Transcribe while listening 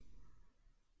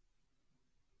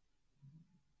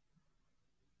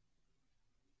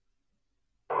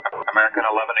American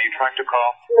 11. Are you trying to call?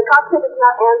 The cockpit is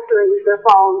not answering their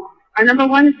phone. Our number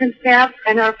 1 has been staffed,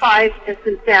 and our 5 has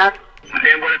been staffed. I'm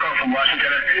going to call from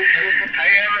Washington. I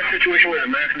am in a situation with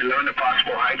American 11, a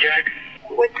possible hijack.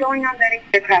 What's going on, Betty?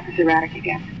 The aircraft is erratic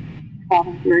again. Father,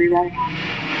 where are you ready?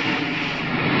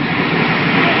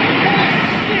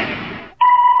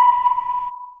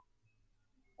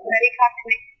 Betty, talk to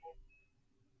me.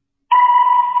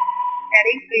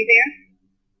 Betty, are you there?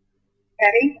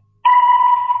 Betty?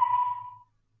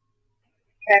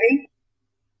 Betty?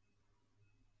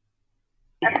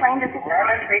 A plane just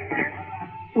exploded.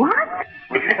 What?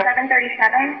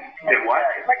 737. What?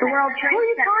 Like the World Trade Who are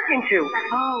you talking to?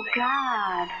 Oh,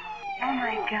 God. Oh,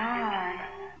 my God.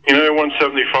 United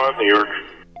 175, New York.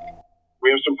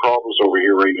 We have some problems over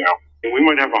here right now. We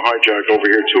might have a hijack over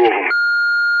here, 2 of them.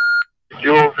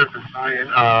 Jules, this is Ryan.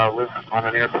 Lives on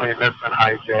an airplane that's been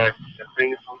hijacked. If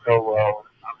things don't go well,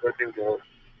 it's not looking good.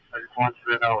 I just want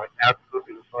you to know I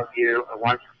absolutely love you. I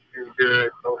want you to do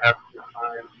good. So happy to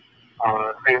find.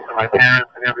 Thanks to my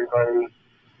parents and everybody.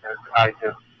 And I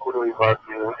just totally love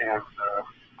you. And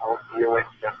I'll see you later.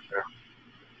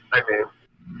 Bye, babe.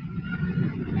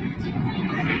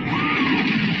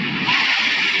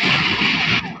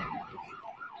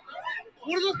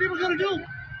 What are those people going to do?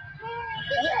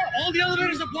 All the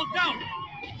elevators are blocked out.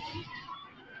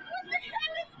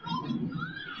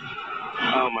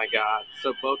 Oh my God.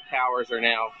 So both towers are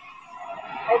now.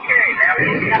 Okay, now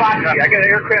it's Foxy. I got an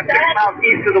aircraft 6 miles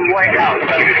east of the White House.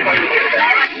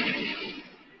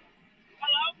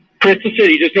 Crystal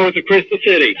City, just north of Crystal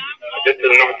City. Just to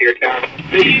the north of your town.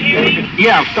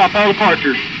 Yeah, stop all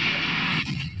departures.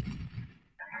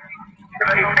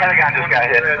 Pentagon just got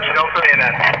hit. No for me in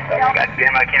that. God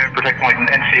damn, I can't even protect my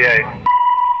NCA.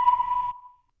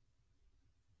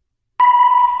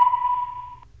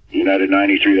 United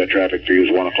 93, that traffic for you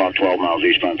is 1 o'clock, 12 miles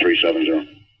eastbound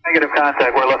 370. Negative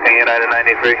contact, we're looking United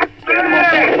 93.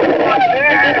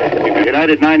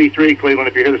 United 93, Cleveland,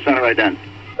 if you hear the center ident.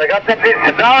 I got that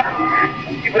business now.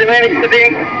 Keep remaining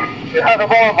sitting. You have a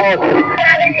ball board.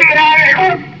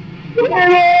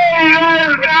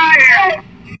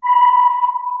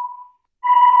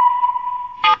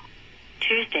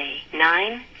 Tuesday, 9:47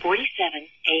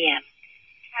 a.m.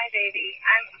 Hi, baby.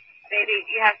 Baby,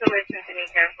 you have to listen to me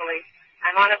carefully.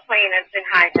 I'm on a plane that's been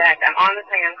hijacked. I'm on the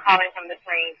plane. I'm calling from the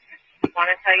plane. I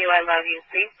want to tell you I love you.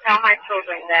 Please tell my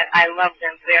children that I love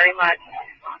them very much.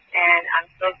 And I'm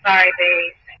so sorry,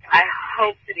 babe. I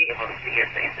hope to be able to see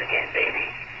your face again, baby.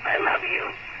 I love you.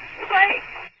 Bye.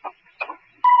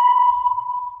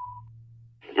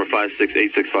 We're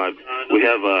 56865. We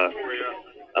have,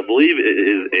 I believe it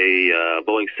is a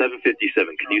Boeing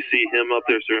 757. Can you see him up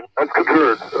there, sir? That's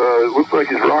confirmed. It looks like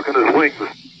he's rocking his wings.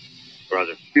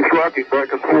 Roger. He's rocking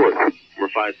back and forth. We're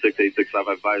 56865.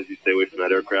 I advise you stay away from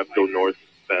that aircraft. Go north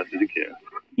as fast as you can.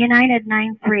 United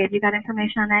 93. Have you got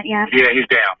information on that yet? Yeah, he's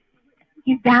down.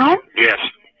 He's down? Yes.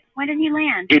 When did he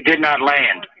land? He did not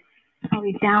land. Oh,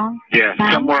 he's down? Yeah,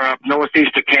 somewhere up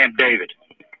northeast of Camp David.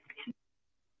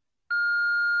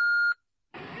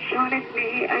 Sean, it's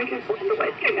me. I just want to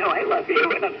let you know I love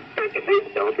you, and I'm stuck in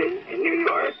this building in New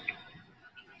York.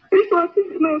 There's lots of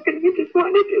smoke, and I just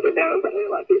wanted you to know that I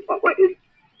love you always.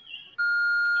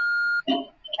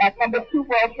 At number 2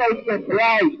 World Trade Center,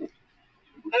 right. Lady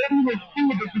was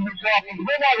stewardess in the office.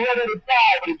 We're not ready to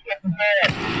die, but it's getting bad.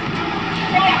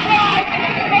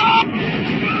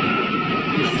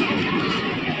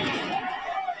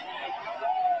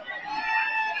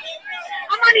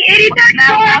 I'm on the 83rd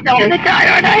floor. I'm gonna die,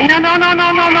 aren't I? No.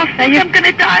 Say I'm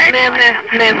gonna die.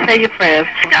 Ma'am, say your prayers.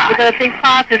 We're going to think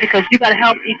positive because you got to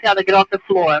help each other get off the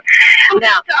floor.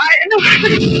 Now,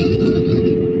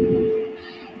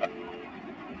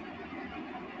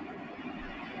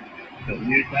 The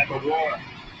new type of war.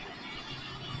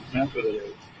 That's what it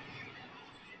is.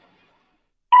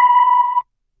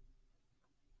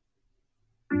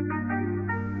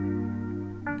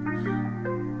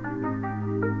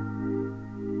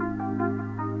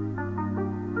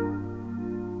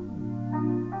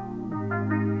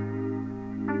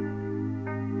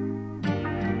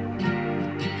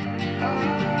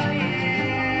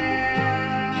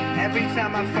 Every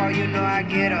time I fall, you know I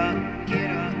get up.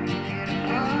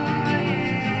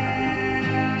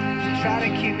 Try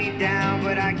to keep me down,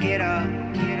 but I get up.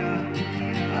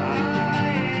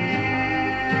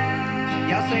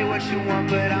 Y'all say what you want,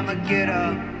 but I'ma get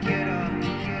up.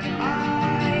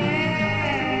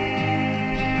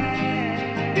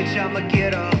 Bitch, I'ma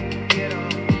get up.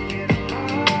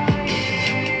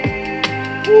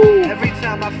 Every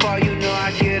time I fall, you know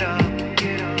I get up.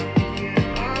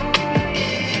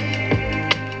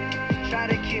 Try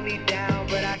to keep me down,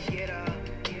 but I get up.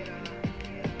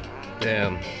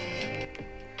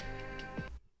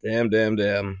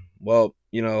 Damn. Well,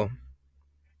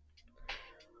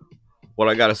 what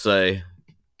I gotta say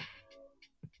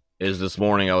is this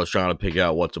morning I was trying to pick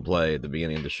out what to play at the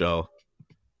beginning of the show.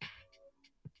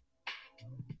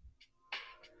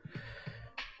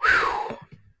 Whew.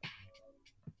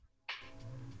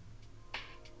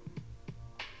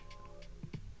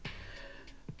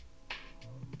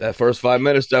 That first 5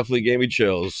 minutes definitely gave me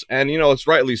chills. And, it's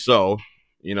rightly so.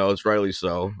 It's rightly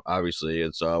so. Obviously,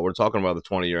 it's we're talking about the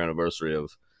 20-year anniversary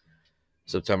of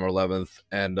September 11th.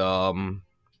 And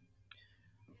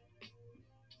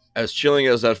as chilling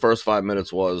as that first 5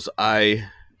 minutes was, I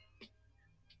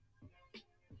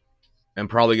am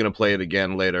probably going to play it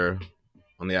again later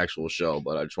on the actual show.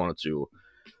 But I just wanted to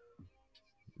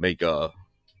make a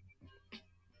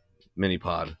mini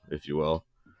pod, if you will.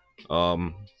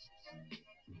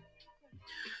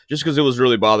 Just because it was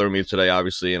really bothering me today,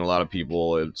 obviously, and a lot of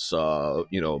people, it's,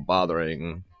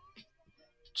 bothering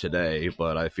today.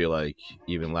 But I feel like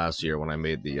even last year when I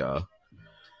made a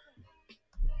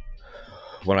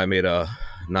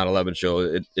 9/11 show,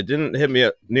 it didn't hit me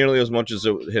nearly as much as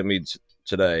it hit me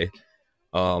today.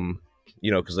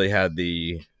 Because they had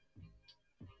the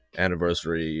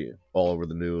anniversary all over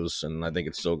the news, and I think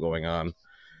it's still going on.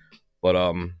 But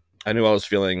I knew I was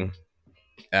feeling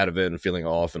out of it and feeling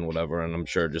off and whatever, and I'm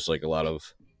sure just like a lot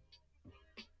of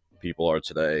people are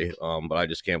today. But I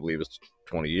just can't believe it's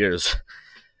 20 years,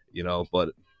 but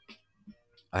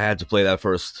I had to play that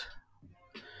first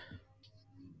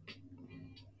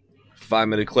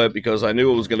 5-minute clip because I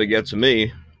knew it was going to get to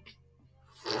me.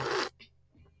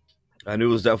 I knew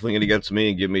it was definitely going to get to me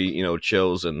and give me,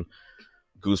 chills and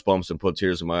goosebumps and put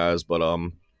tears in my eyes. But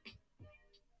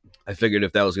I figured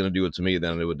if that was going to do it to me,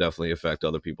 then it would definitely affect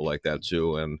other people like that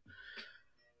too. And,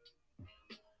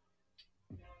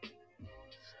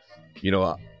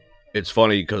 it's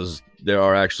funny because there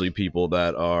are actually people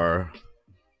that are,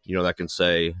 that can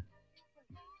say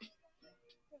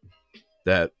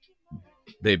that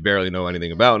they barely know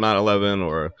anything about 9/11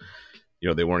 or,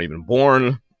 they weren't even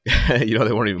born. They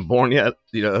weren't even born yet.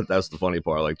 That's the funny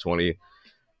part. Like 20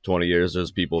 years,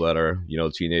 there's people that are,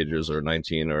 teenagers or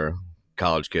 19 or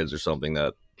college kids or something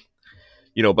that,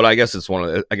 but I guess it's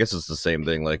the same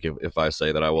thing. Like if I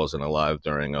say that I wasn't alive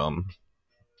during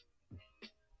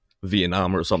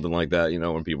Vietnam or something like that,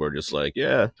 when people are just like,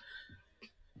 yeah,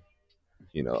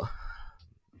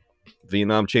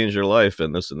 Vietnam changed your life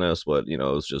and this and this, but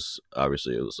it's just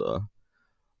obviously it was a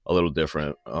little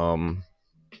different. All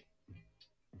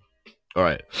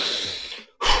right,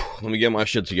 let me get my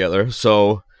shit together.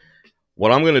 So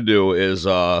what I'm gonna do is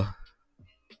I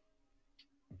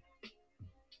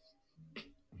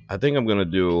think I'm gonna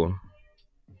do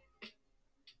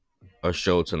a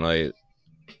show tonight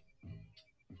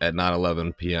at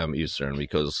 9:11 p.m. Eastern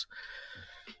because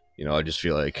I just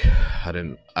feel like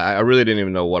I really didn't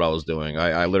even know what I was doing.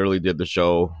 I literally did the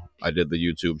show. I did the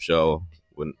YouTube show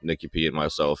with Nikki P and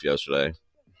myself yesterday.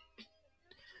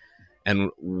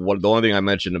 And the only thing I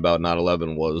mentioned about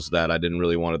 9/11 was that I didn't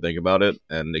really want to think about it.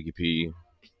 And Nikki P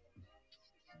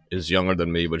is younger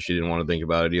than me, but she didn't want to think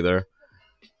about it either.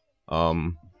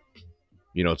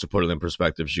 To put it in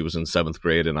perspective, she was in 7th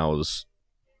grade and I was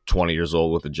 20 years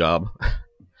old with a job.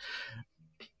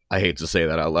 I hate to say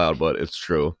that out loud, but it's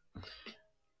true.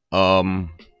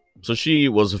 So she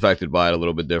was affected by it a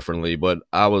little bit differently, but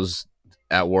I was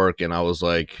at work and I was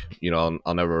like, I'll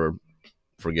never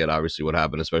forget obviously what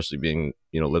happened, especially being,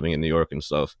 living in New York and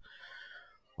stuff.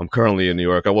 I'm currently in New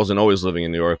York. I wasn't always living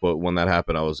in New York, but when that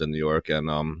happened, I was in New York,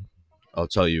 and I'll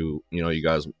tell you, you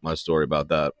guys my story about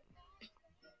that.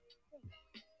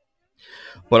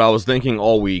 But I was thinking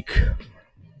all week.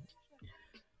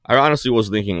 I honestly was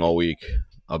thinking all week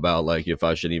about like if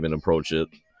I should even approach it,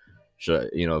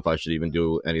 if I should even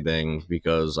do anything,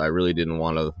 because I really didn't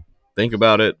want to think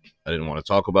about it. I didn't want to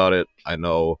talk about it. I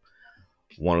know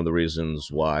one of the reasons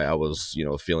why I was,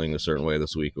 feeling a certain way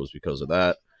this week was because of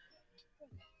that,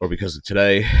 or because of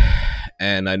today.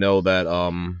 And I know that,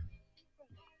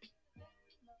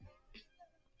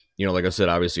 like I said,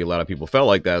 obviously a lot of people felt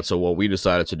like that. So what we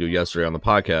decided to do yesterday on the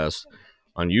podcast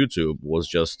on YouTube was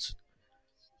just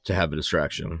to have a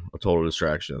distraction, a total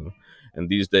distraction. And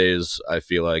these days, I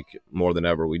feel like more than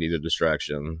ever, we need a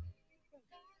distraction,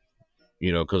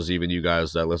 because even you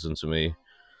guys that listen to me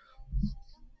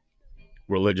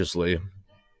religiously.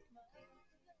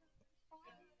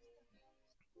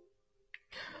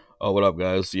 Oh, what up,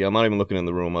 guys? Yeah, I'm not even looking in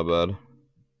the room. My bad.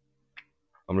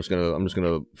 I'm just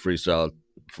gonna freestyle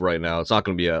for right now. It's not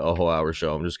gonna be a whole hour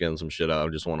show. I'm just getting some shit out.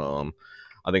 I just want to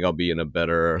I think I'll be in a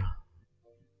better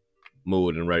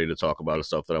mood and ready to talk about the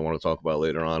stuff that I want to talk about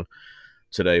later on.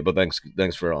 today, but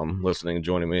thanks for listening and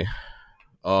joining me.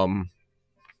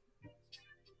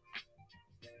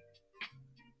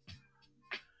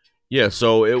 Yeah,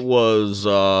 so it was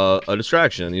a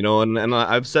distraction, you know, and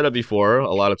I've said it before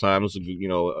a lot of times, you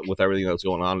know, with everything that's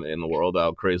going on in the world,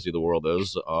 how crazy the world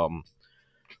is.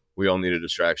 We all need a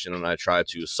distraction, and I try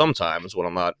to sometimes when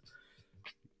I'm not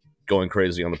going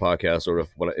crazy on the podcast, or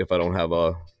if I don't have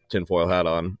a tinfoil hat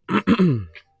on,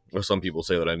 or some people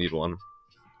say that I need one.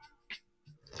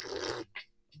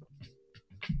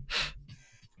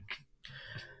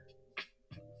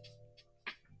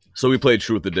 So we played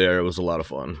Truth or Dare. It was a lot of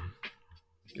fun.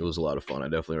 I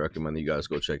definitely recommend you guys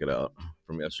go check it out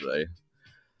from yesterday.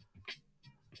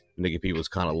 Nikki P was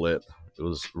kind of lit. It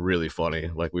was really funny.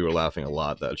 Like, we were laughing a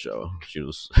lot that show. She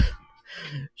was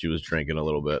drinking a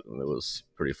little bit, and it was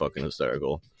pretty fucking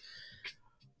hysterical.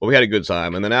 But we had a good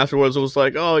time. And then afterwards, it was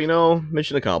like, oh, you know,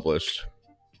 mission accomplished.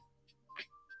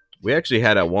 We actually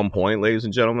had at one point, ladies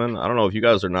and gentlemen, I don't know if you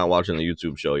guys are not watching the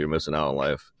YouTube show, you're missing out on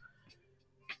life.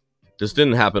 This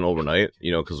didn't happen overnight,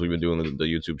 you know, because we've been doing the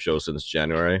YouTube show since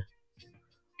January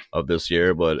of this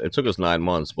year, but it took us 9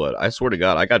 months. But I swear to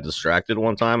God, I got distracted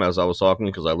one time as I was talking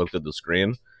because I looked at the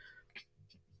screen.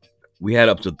 We had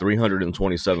up to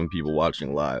 327 people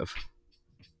watching live.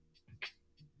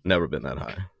 Never been that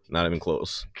high. Not even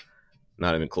close.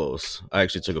 Not even close. I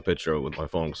actually took a picture of it with my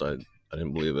phone because I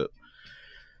didn't believe it.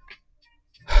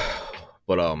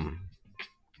 But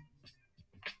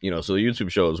you know, so the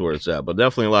YouTube show is where it's at. But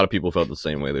definitely a lot of people felt the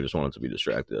same way. They just wanted to be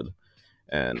distracted.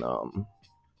 And,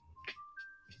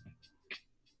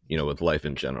 you know, with life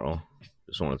in general.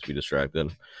 Just wanted to be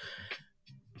distracted.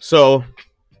 So,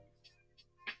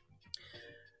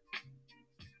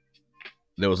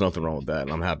 there was nothing wrong with that.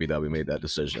 And I'm happy that we made that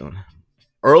decision.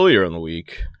 Earlier in the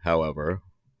week, however,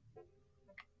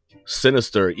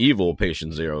 Sinister Evil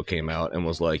Patient Zero came out and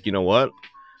was like, you know what?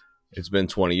 It's been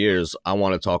 20 years. I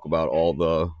want to talk about all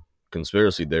the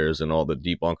conspiracy theories and all the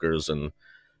debunkers and,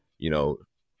 you know,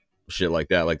 shit like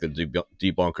that, like the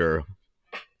debunker,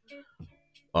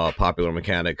 popular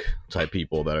mechanic type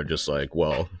people that are just like,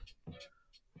 well,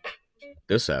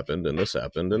 this happened and this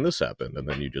happened and this happened, and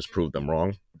then you just prove them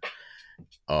wrong.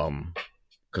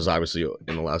 Because obviously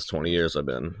in the last 20 years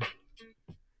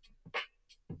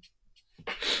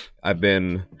I've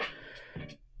been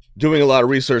doing a lot of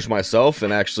research myself,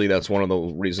 and actually that's one of the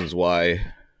reasons why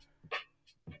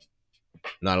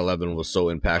 9/11 was so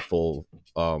impactful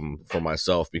for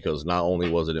myself, because not only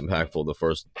was it impactful the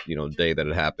first, you know, day that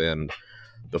it happened,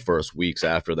 the first weeks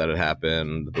after that it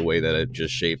happened, the way that it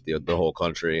just shaped the whole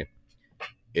country.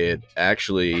 It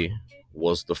actually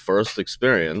was the first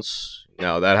experience.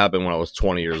 Now, that happened when I was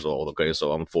 20 years old, okay,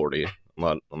 so I'm 40.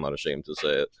 I'm not ashamed to say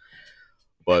it.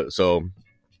 But so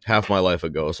half my life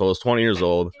ago. So I was 20 years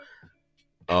old.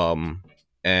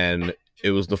 And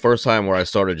it was the first time where I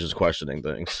started just questioning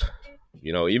things.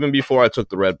 You know, even before I took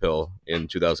the red pill in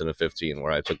 2015,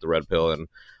 where I took the red pill and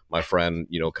my friend,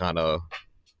 you know, kind of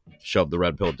shoved the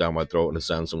red pill down my throat in a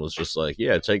sense and was just like,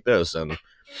 yeah, take this. And,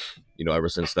 you know, ever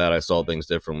since that, I saw things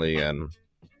differently and,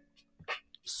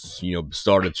 you know,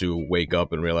 started to wake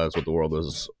up and realize what the world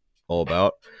is all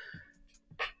about.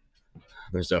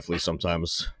 There's definitely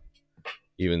sometimes,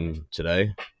 even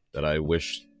today, that I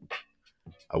wish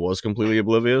I was completely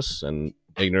oblivious, and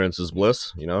ignorance is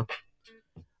bliss, you know?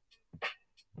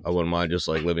 I wouldn't mind just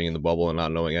like living in the bubble and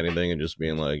not knowing anything and just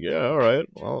being like, yeah, all right,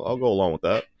 I'll go along with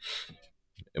that.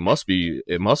 It must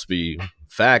be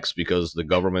facts because the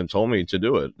government told me to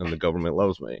do it and the government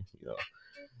loves me, you know,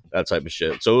 that type of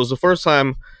shit. So it was the first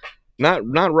time,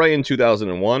 not right in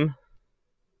 2001.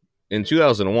 In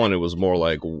 2001, it was more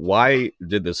like, why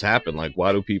did this happen? Like,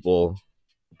 why do people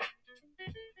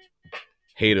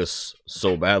hate us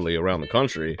so badly around the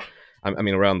country? I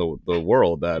mean, around the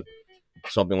world, that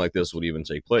something like this would even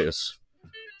take place.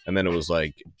 And then it was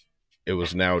like, it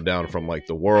was narrowed down from like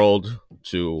the world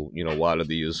to, you know, why do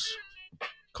these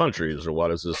countries, or why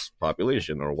does this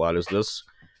population, or why does this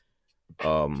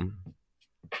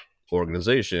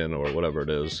organization, or whatever it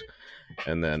is.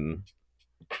 And then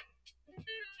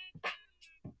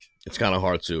it's kind of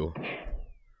hard to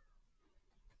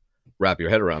wrap your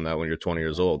head around that when you're 20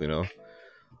 years old, you know.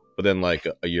 But then like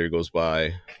a year goes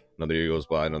by, another year goes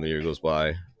by, another year goes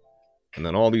by, and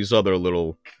then all these other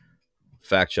little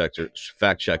fact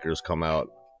checkers come out,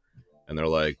 and they're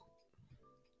like,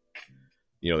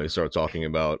 you know, they start talking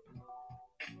about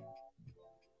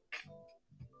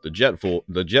the jet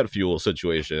fuel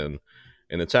situation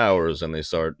in the towers, and they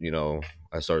start, you know,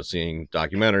 I start seeing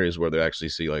documentaries where they actually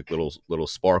see like little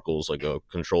sparkles, like a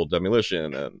controlled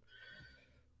demolition, and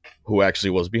who actually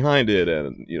was behind it,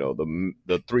 and you know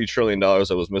the $3 trillion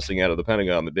that was missing out of the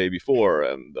Pentagon the day before,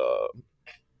 and the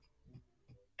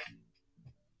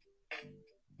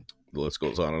list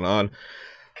goes on and on.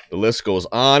 The list goes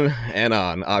on and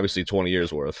on. Obviously, 20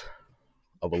 years worth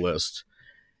of a list,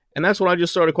 and that's when I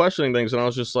just started questioning things, and I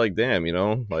was just like, damn, you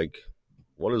know, like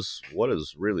what is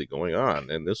really going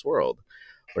on in this world?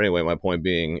 But anyway, my point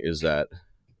being is that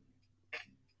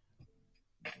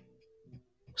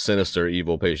Sinister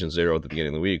Evil Patient Zero at the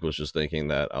beginning of the week was just thinking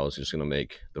that I was just going to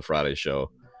make the Friday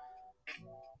show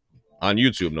on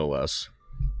YouTube, no less.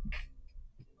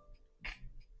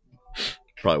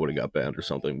 Probably would have got banned or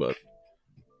something, but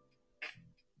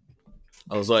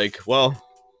I was like, well,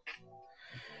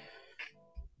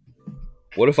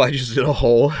 what if I just did a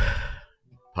whole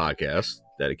podcast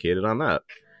dedicated on that?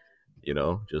 You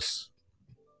know, just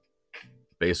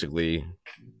basically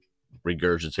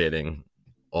regurgitating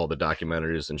all the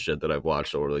documentaries and shit that I've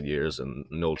watched over the years, and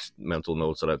mental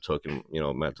notes that I've taken, you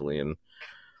know, mentally and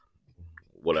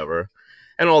whatever,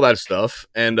 and all that stuff.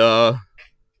 And then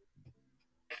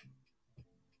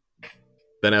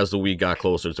as the week got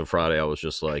closer to Friday, I was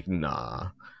just like,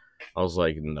 nah. I was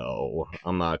like, no,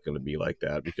 I'm not going to be like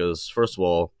that, because first of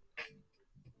all,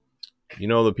 you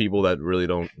know, the people that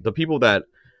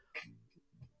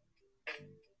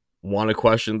want to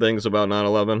question things about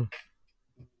 9/11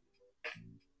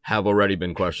 have already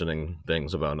been questioning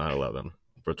things about 9/11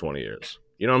 for 20 years.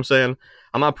 You know what I'm saying?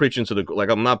 I'm not preaching to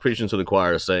the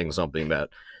choir saying something that,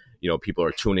 you know, people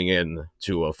are tuning in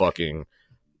to a fucking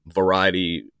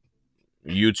variety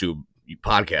YouTube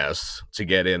podcast to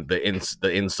get in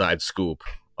the inside scoop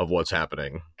of what's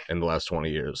happening in the last 20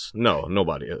 years. No,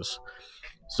 nobody is.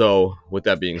 So with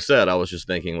that being said, I was just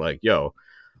thinking like, yo,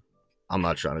 I'm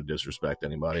not trying to disrespect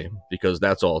anybody, because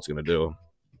that's all it's going to do.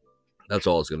 That's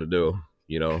all it's going to do.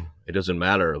 You know, it doesn't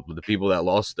matter. The people that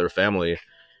lost their family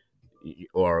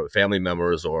or family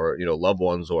members, or, you know, loved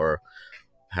ones, or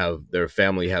have their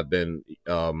family have been,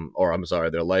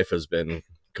 their life has been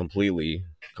completely,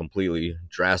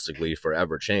 drastically,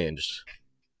 forever changed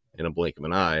in a blink of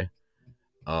an eye.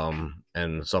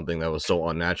 And something that was so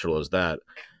unnatural as that,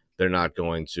 they're not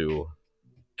going to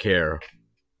care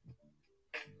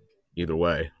either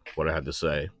way what I had to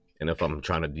say. And if I'm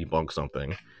trying to debunk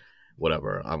something,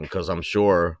 whatever, because I'm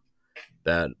sure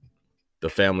that the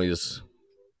families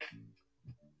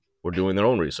were doing their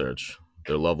own research.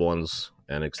 Their loved ones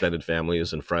and extended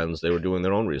families and friends, they were doing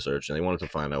their own research, and they wanted to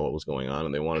find out what was going on,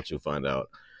 and they wanted to find out,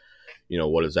 you know,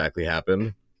 what exactly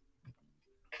happened.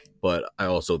 But I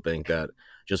also think that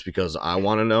just because I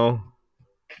want to know,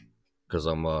 because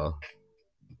I'm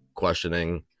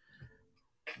questioning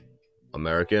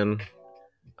American,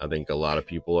 I think a lot of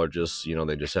people are just, you know,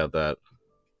 they just have that.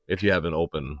 If you have an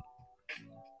open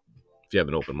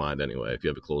mind anyway, if you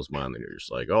have a closed mind, then you're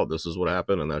just like, oh, this is what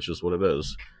happened, and that's just what it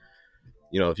is.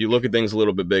 You know, if you look at things a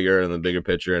little bit bigger and the bigger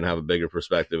picture and have a bigger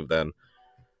perspective, then,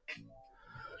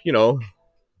 you know,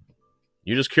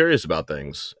 you're just curious about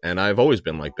things. And I've always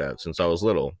been like that since I was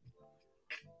little.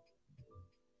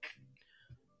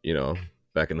 You know,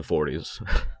 back in the 40s.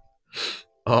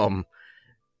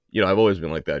 You know, I've always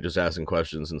been like that, just asking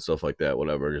questions and stuff like that,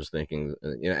 whatever, just thinking,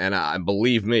 you know, and I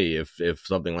believe me, if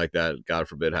something like that, God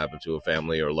forbid, happened to a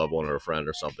family or a loved one or a friend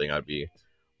or something, I'd be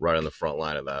right on the front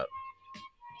line of that.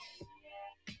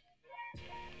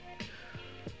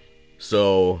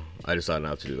 So I decided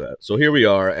not to do that. So here we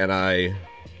are, and I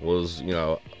was, you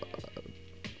know,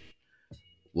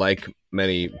 like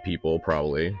many people,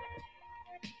 probably,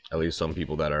 at least some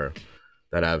people that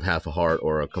have half a heart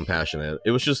or a compassionate.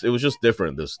 It was just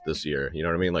different this year. You know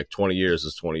what I mean? Like 20 years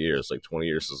is 20 years. Like 20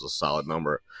 years is a solid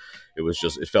number.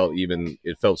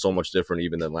 It felt so much different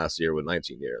even than last year with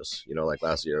 19 years. You know, like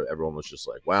last year, everyone was just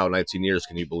like, wow, 19 years,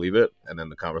 can you believe it? And then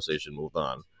the conversation moved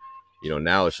on. You know,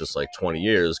 now it's just like 20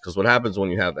 years. Because what happens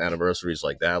when you have anniversaries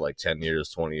like that, like 10 years,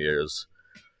 20 years,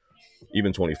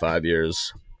 even 25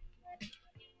 years,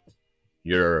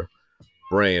 your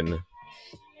brain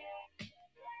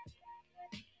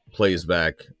plays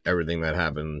back everything that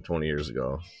happened 20 years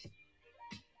ago,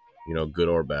 you know, good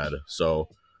or bad. So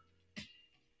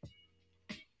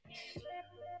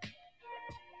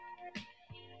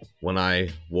when I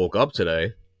woke up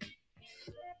today,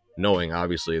 knowing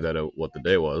obviously that what the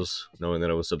day was, knowing that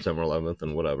it was September 11th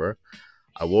and whatever,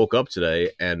 I woke up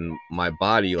today and my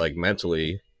body, like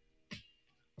mentally,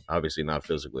 obviously not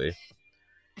physically,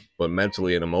 but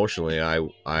mentally and emotionally,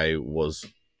 it was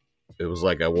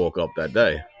like I woke up that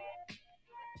day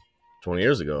 20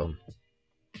 years ago.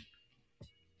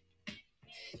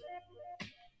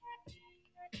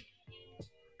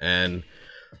 And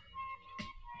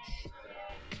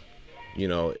you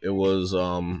know, it was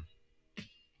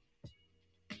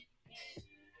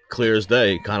clear as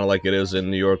day, kind of like it is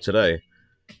in New York today.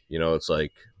 You know, it's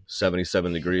like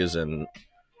 77 degrees and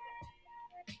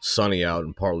sunny out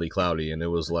and partly cloudy, and it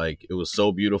was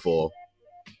so beautiful.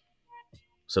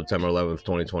 September 11th,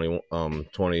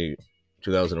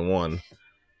 2001,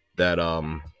 that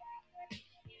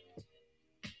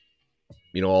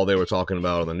you know, all they were talking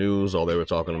about on the news, all they were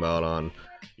talking about on,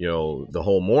 you know, the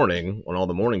whole morning on all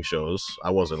the morning shows.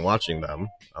 I wasn't watching them.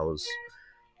 I was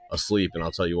asleep, and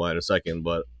I'll tell you why in a second.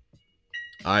 But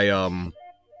I,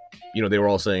 you know, they were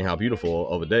all saying how beautiful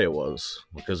of a day it was,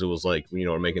 because it was like, you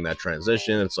know, making that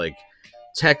transition. It's like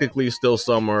technically still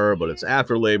summer, but it's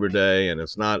after Labor Day, and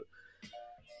it's not,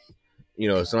 you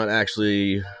know, it's not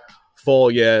actually fall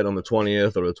yet on the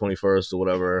 20th or the 21st or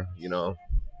whatever, you know.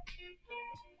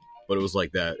 But it was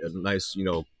like that, a nice, you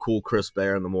know, cool, crisp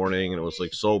air in the morning, and it was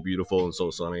like so beautiful and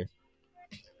so sunny.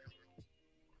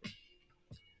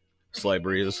 Slight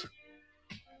breeze.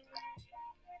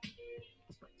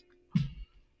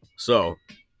 So,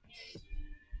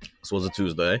 this was a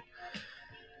Tuesday,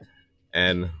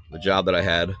 and the job that I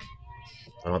had, I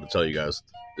don't have to tell you guys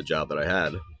the job that I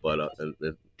had, but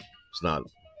it's not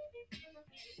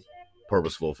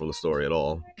purposeful for the story at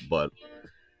all, but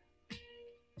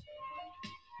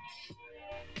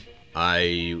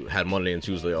I had Monday and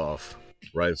Tuesday off,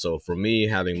 right? So for me,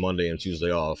 having Monday and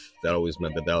Tuesday off, that always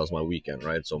meant that was my weekend,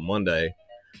 right? So Monday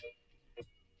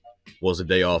was a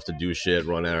day off to do shit,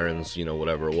 run errands, you know,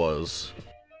 whatever it was.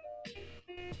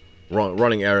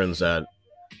 Running errands when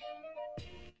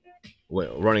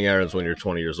you're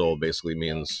 20 years old basically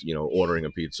means, you know, ordering a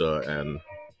pizza and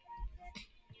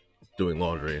doing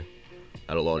laundry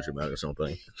at a laundromat or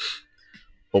something.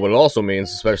 But what it also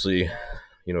means, especially,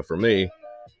 you know, for me,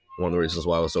 one of the reasons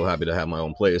why I was so happy to have my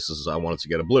own place is I wanted to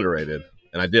get obliterated.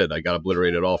 And I did. I got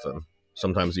obliterated often,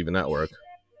 sometimes even at work.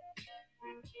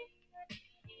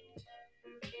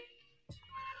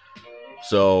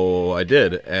 So I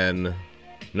did, and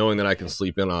knowing that I can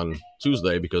sleep in on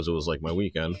Tuesday because it was like my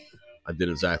weekend, I did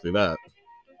exactly that.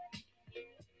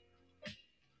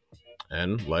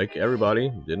 And like everybody,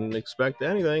 didn't expect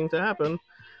anything to happen.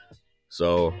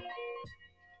 So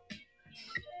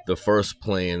the first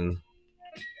plane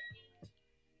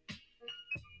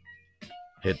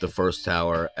hit the first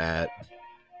tower at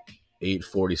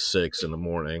 8:46 in the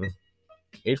morning.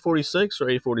 8:46 or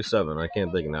 8:47? I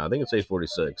can't think now. I think it's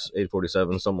 8:46,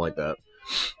 8:47, something like that.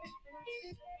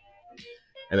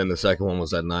 And then the second one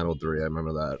was at 9:03. I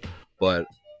remember that. But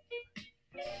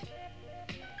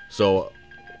so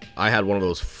I had one of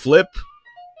those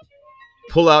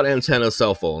pull-out antenna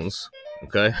cell phones.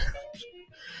 Okay,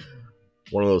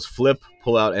 one of those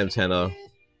pull-out antenna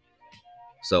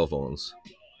cell phones.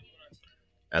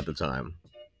 At the time,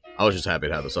 I was just happy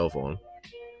to have a cell phone,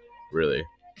 really.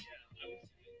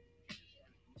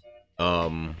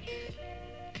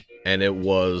 And it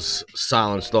was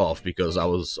silenced off because I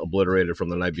was obliterated from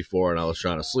the night before and I was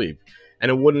trying to sleep. And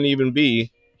it wouldn't even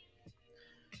be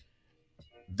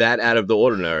that out of the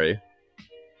ordinary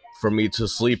for me to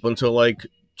sleep until like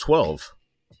 12,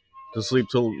 to sleep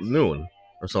till noon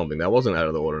or something. That wasn't out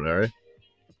of the ordinary,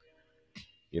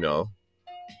 you know.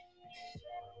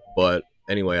 But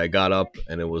anyway, I got up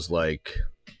and it was like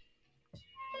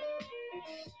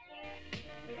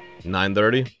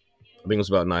 9:30. I think it was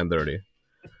about 9:30.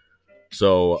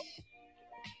 So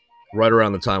right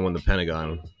around the time when the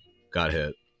Pentagon got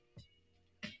hit.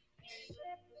 A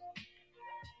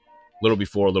little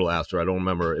before, a little after. I don't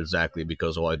remember exactly,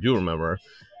 because all I do remember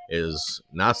is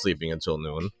not sleeping until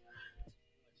noon.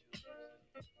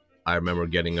 I remember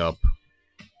getting up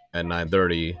at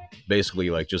 9:30, basically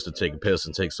like just to take a piss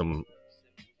and take some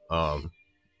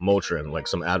Motrin, like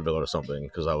some Advil or something,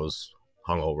 because I was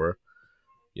hungover,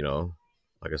 you know,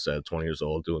 like I said, 20 years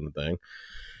old, doing the thing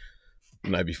the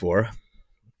night before.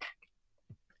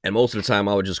 And most of the time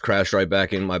I would just crash right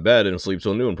back in my bed and sleep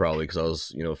till noon, probably, because I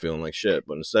was, you know, feeling like shit.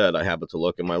 But instead, I happened to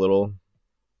look at my little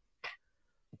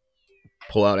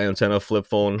pull-out antenna flip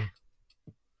phone,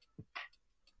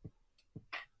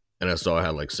 and I saw I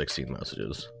had like 16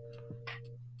 messages.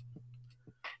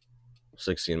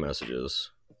 16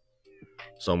 messages.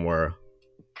 Somewhere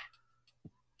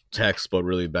text, but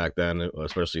really back then,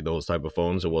 especially those type of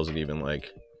phones, it wasn't even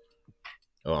like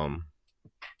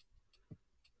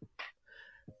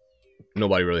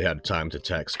nobody really had time to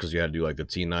text, because you had to do like the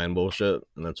T9 bullshit,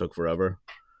 and that took forever.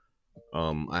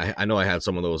 I know I had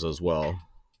some of those as well,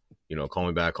 you know, call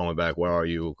me back, where are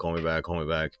you, call me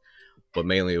back, but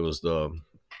mainly it was the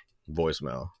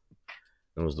voicemail.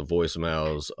 It was the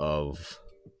voicemails of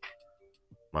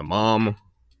my mom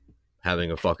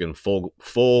having a fucking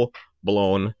full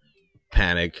full-blown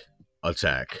panic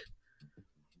attack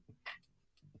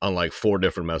on like 4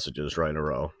 different messages right in a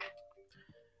row.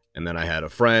 And then I had a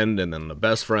friend, and then a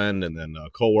best friend, and then a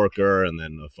coworker, and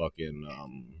then a fucking,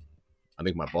 I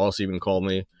think my boss even called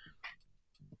me.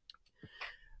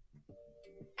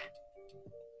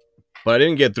 But I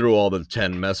didn't get through all the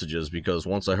 10 messages because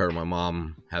once I heard my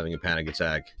mom having a panic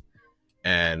attack,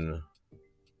 and,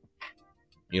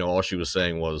 you know, all she was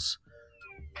saying was,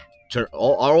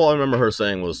 all I remember her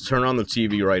saying was, turn on the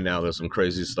TV right now, there's some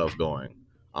crazy stuff going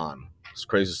on. There's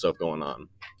crazy stuff going on.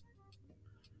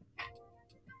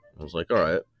 I was like, all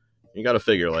right, you got to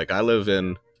figure, like, I lived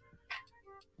in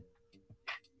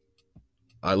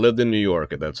New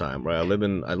York at that time, right? I live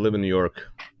in New York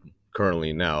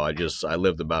currently now. I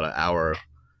lived about an hour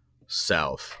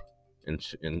south in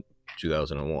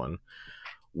 2001,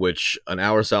 which an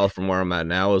hour south from where I'm at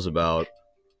now is about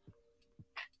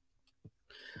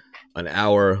an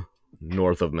hour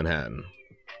north of Manhattan.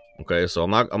 Okay, so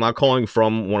I'm not calling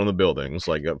from one of the buildings.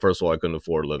 Like, first of all, I couldn't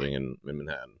afford living in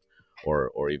Manhattan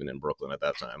or even in Brooklyn at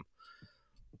that time.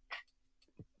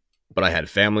 But I had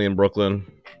family in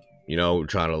Brooklyn, you know,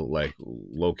 trying to like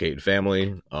locate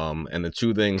family. And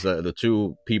the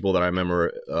two people that I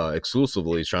remember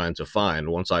exclusively trying to find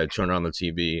once I turned on the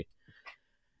TV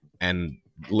and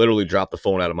literally dropped the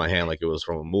phone out of my hand like it was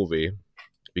from a movie,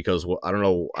 because I don't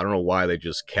know why they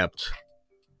just kept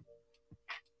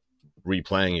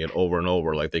replaying it over and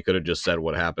over. Like, they could have just said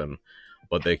what happened,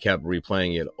 but they kept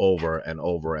replaying it over and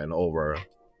over and over.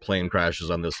 Plane crashes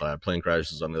on this side, plane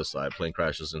crashes on this side, plane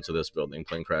crashes into this building,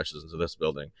 plane crashes into this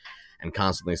building, and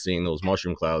constantly seeing those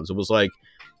mushroom clouds. It was like,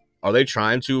 are they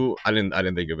trying to, I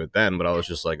didn't think of it then, but I was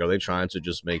just like, are they trying to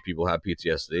just make people have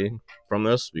PTSD from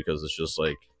this? Because it's just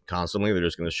like constantly they're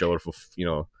just going to show it for, you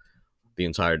know, the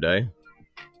entire day.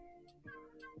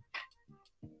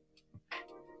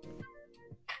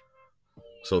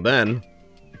 So then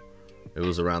it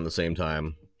was around the same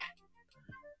time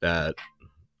that,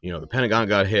 you know, the Pentagon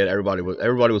got hit. Everybody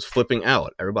was flipping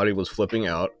out.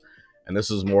 And this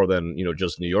is more than, you know,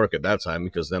 just New York at that time,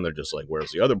 because then they're just like,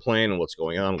 where's the other plane and what's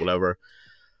going on, whatever.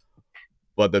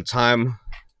 But the time,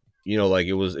 you know, like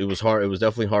it was hard. It was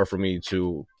definitely hard for me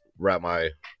to wrap my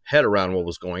head around what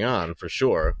was going on, for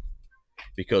sure,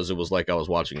 because it was like I was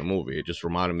watching a movie. It just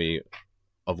reminded me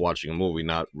of watching a movie,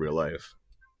 not real life.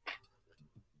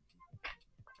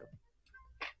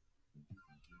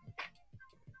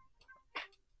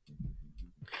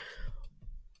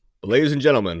 But ladies and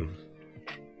gentlemen,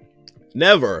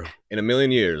 never in a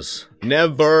million years,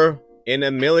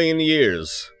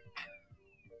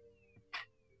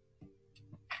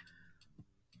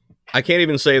 I can't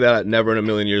even say that never in a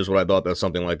million years would I thought that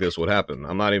something like this would happen.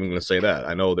 I'm not even going to say that.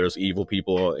 I know there's evil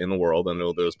people in the world. I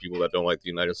know there's people that don't like the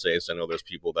United States. I know there's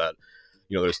people that,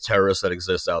 you know, there's terrorists that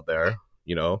exist out there,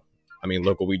 you know. I mean,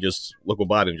 look what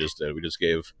Biden just did. We just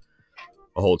gave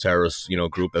a whole terrorist, you know,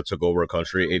 group that took over a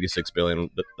country $86 billion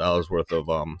worth of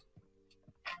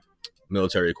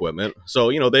military equipment. So,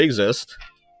 you know, they exist.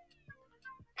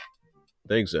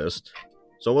 So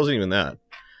it wasn't even that.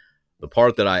 The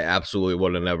part that I absolutely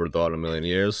would have never thought in a million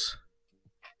years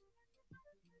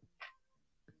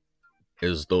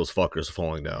is those fuckers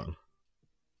falling down.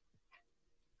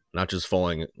 Not just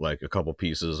falling, like a couple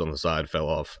pieces on the side fell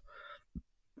off.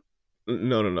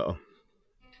 No.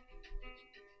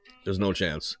 There's no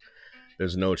chance.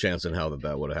 There's no chance in hell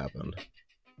that would have happened.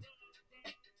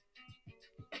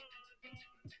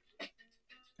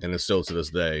 And it's still to this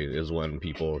day is when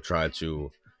people try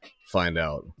to find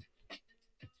out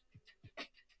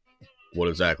what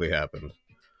exactly happened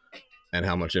and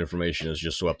how much information is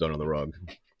just swept under the rug.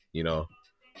 You know,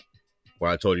 where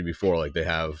I told you before, like, they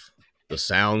have the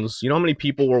sounds. You know how many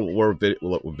people were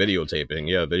videotaping?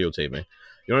 Yeah, videotaping.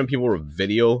 You know how many people were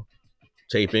videotaping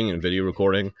and video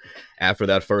recording after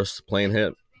that first plane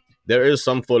hit? There is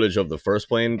some footage of the first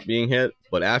plane being hit,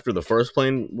 but after the first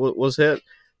plane was hit,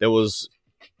 there was,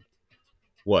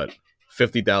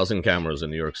 50,000 cameras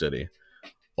in New York City,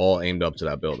 all aimed up to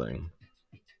that building.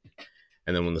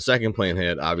 And then when the second plane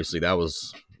hit, obviously that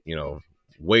was, you know,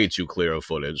 way too clear of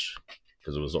footage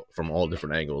because it was from all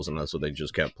different angles, and that's what they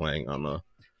just kept playing on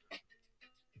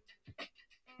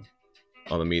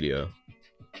the media.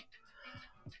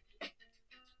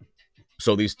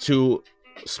 So these two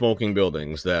smoking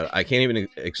buildings that I can't even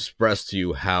express to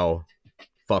you how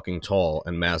fucking tall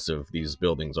and massive these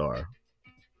buildings are.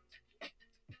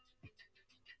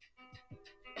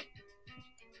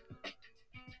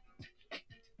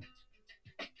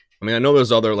 I mean, I know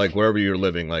there's other, like, wherever you're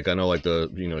living, like, I know, like,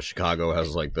 Chicago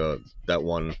has, like, that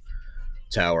one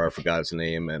tower, I forgot its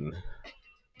name, and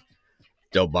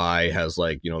Dubai has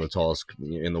like, you know, the tallest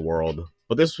in the world.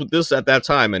 But this at that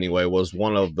time anyway was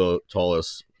one of the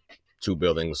tallest 2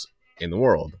 buildings in the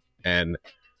world. And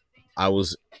I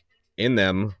was in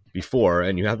them before,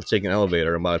 and you have to take an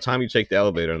elevator, and by the time you take the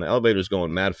elevator, and the elevator is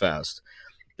going mad fast,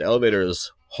 the elevator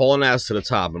is hauling ass to the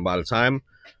top, and by the time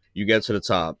you get to the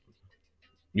top,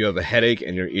 you have a headache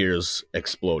and your ears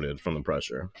exploded from the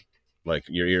pressure. Like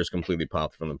your ears completely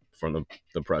popped from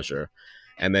the pressure.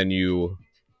 And then you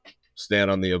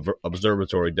stand on the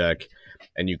observatory deck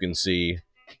and you can see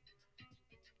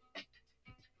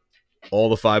all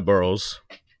the 5 boroughs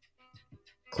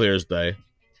clear as day.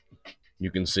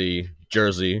 You can see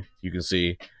Jersey, you can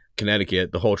see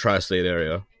Connecticut, the whole tri-state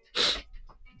area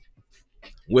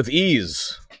with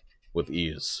ease.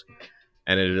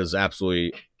 And it is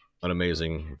absolutely an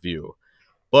amazing view.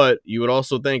 But you would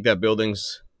also think that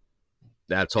buildings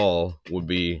that tall would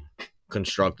be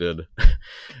constructed,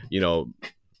 you know,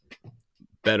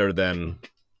 better than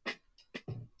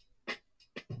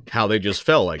how they just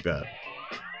fell like that,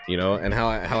 you know. And how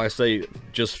I say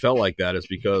just fell like that is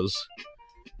because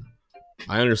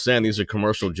I understand these are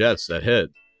commercial jets that hit,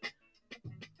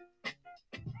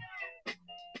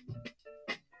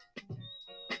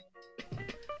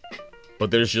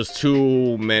 but there's just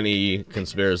too many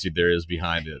conspiracy theories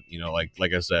behind it, you know.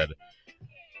 Like I said,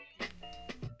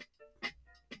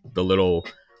 the little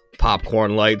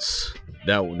popcorn lights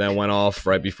that went off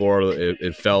right before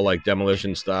it fell, like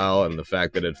demolition style, and the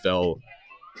fact that it fell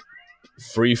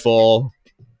free fall,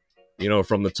 you know,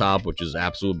 from the top, which is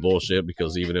absolute bullshit,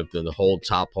 because even if the whole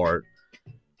top part,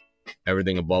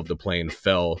 everything above the plane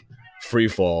fell free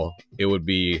fall, it would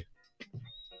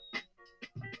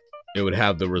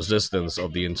have the resistance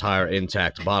of the entire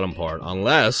intact bottom part,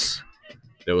 unless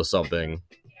there was something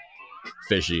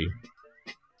fishy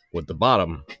with the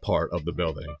bottom part of the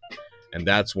building. And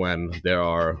that's when there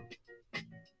are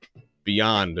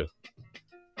beyond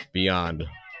the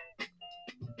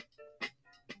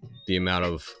amount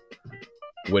of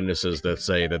witnesses that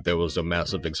say that there was a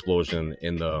massive explosion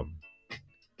in the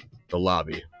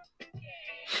lobby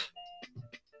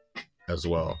as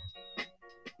well.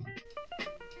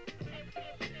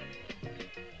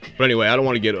 But anyway, I don't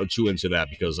want to get too into that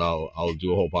because I'll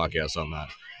do a whole podcast on that.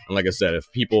 And like I said, if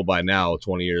people by now,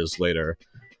 20 years later,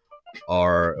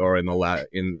 are over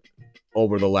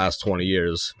the last 20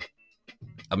 years,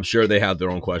 I'm sure they have their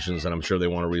own questions, and I'm sure they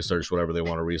want to research whatever they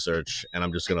want to research, and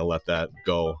I'm just going to let that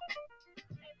go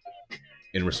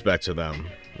in respect to them,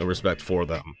 in respect for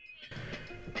them.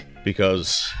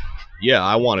 Because, yeah,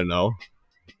 I want to know,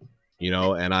 you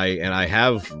know, and I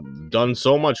have done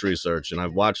so much research, and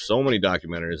I've watched so many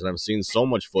documentaries, and I've seen so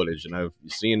much footage, and I've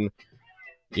seen,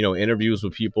 you know, interviews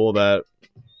with people that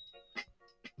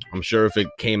I'm sure if it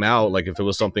came out, like if it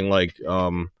was something like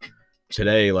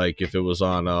today, like if it was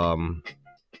on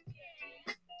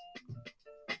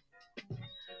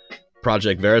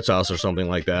Project Veritas or something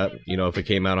like that, you know, if it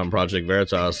came out on Project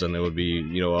Veritas and it would be,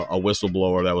 you know, a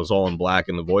whistleblower that was all in black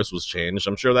and the voice was changed,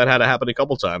 I'm sure that had to happen a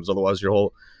couple times. Otherwise your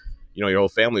whole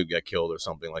family would get killed or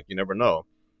something. Like, you never know.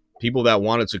 People that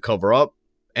wanted to cover up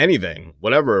anything,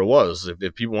 whatever it was,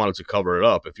 if people wanted to cover it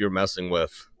up, if you're messing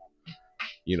with,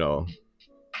 you know,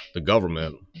 the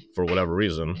government for whatever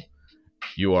reason,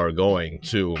 you are going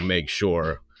to make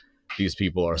sure these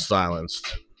people are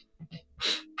silenced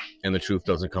and the truth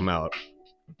doesn't come out.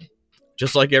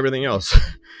 Just like everything else.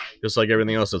 Just like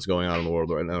everything else that's going on in the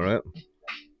world right now, right?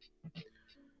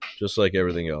 Just like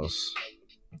everything else.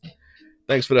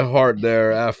 Thanks for the heart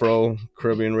there, Afro,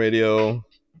 Caribbean Radio.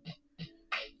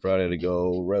 Friday to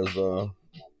go, Reza.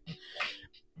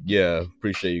 Yeah,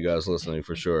 appreciate you guys listening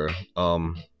for sure.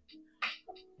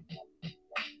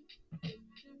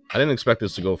 I didn't expect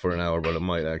this to go for an hour, but it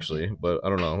might actually. But I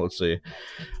don't know. Let's see.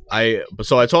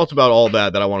 So I talked about all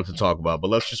that I wanted to talk about, but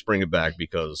let's just bring it back,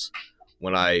 because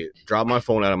when I dropped my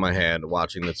phone out of my hand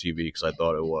watching the TV because I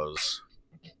thought it was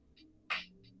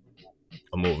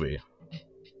a movie,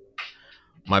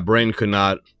 my brain could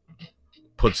not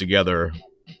put together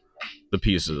the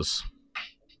pieces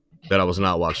that I was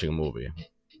not watching a movie.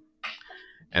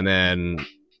 And then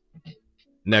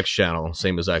next channel,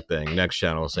 same exact thing. Next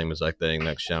channel, same exact thing.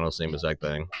 Next channel, same exact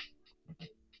thing.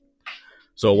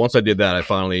 So once I did that, I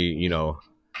finally, you know,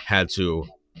 had to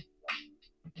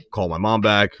call my mom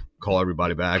back, call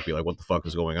everybody back, be like, what the fuck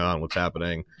is going on? What's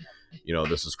happening? You know,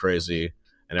 this is crazy.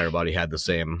 And everybody had the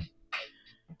same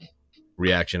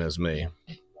reaction as me.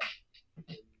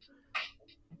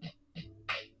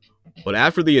 But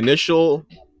after the initial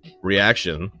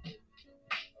reaction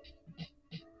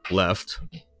left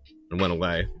and went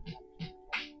away,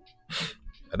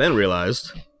 I then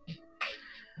realized,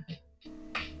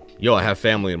 yo, I have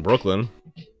family in Brooklyn.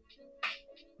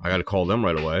 I got to call them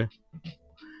right away.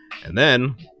 And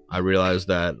then I realized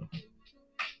that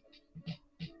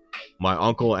my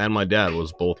uncle and my dad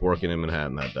was both working in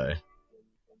Manhattan that day.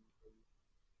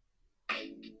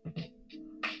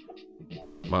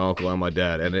 My uncle and my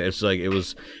dad. And it's like, it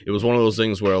was one of those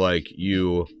things where like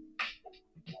you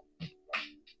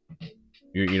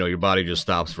know, your body just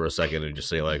stops for a second and just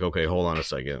say like, okay, hold on a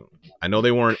second. I know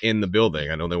they weren't in the building.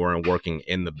 I know they weren't working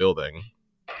in the building.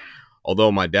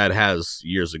 Although my dad has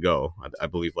years ago, I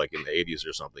believe like in the 80s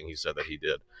or something, he said that he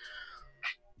did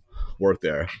work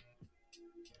there.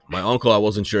 My uncle, I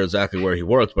wasn't sure exactly where he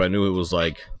worked, but I knew it was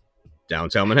like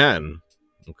downtown Manhattan.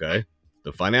 Okay.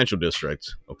 The financial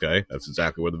district. Okay. That's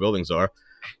exactly where the buildings are.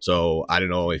 So I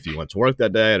didn't know if he went to work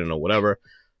that day. I didn't know, whatever.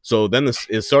 So then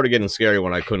it started getting scary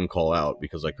when I couldn't call out,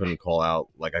 because I couldn't call out.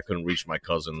 Like I couldn't reach my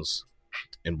cousins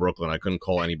in Brooklyn. I couldn't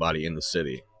call anybody in the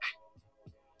city.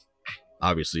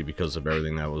 Obviously, because of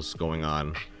everything that was going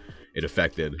on, it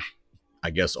affected, I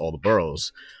guess, all the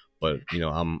boroughs. But you know,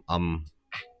 I'm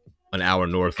an hour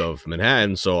north of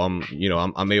Manhattan, so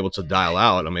I'm able to dial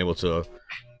out. I'm able to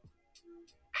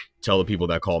tell the people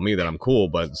that call me that I'm cool.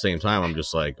 But at the same time, I'm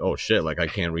just like, oh shit, like I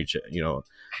can't reach it, you know.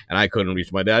 And I couldn't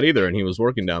reach my dad either, and he was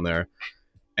working down there.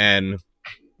 And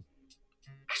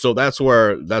so that's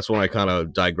when I kind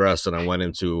of digressed, and I went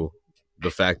into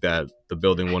the fact that the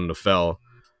building wouldn't have fell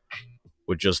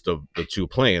with just the two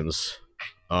planes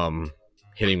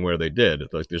hitting where they did.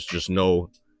 Like there's just no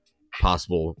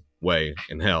possible way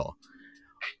in hell,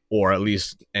 or at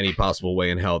least any possible way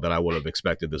in hell that I would have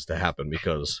expected this to happen,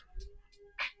 because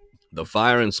the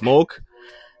fire and smoke,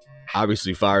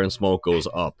 obviously fire and smoke goes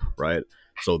up, right?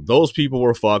 So those people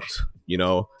were fucked, you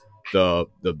know.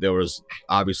 There was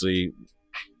obviously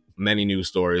many news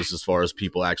stories as far as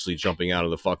people actually jumping out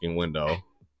of the fucking window.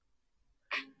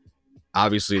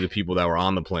 Obviously, the people that were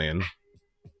on the plane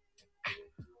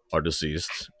are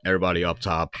deceased. Everybody up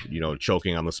top, you know,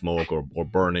 choking on the smoke or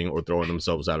burning or throwing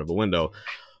themselves out of the window.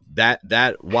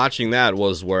 That watching that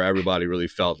was where everybody really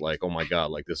felt like, oh my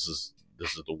God, like this is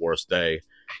the worst day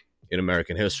in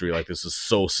American history. Like this is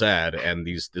so sad, and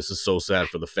this is so sad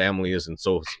for the families, and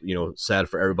so, you know, sad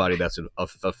for everybody that's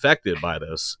affected by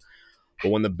this. But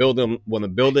when the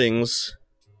buildings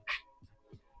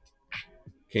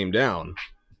came down,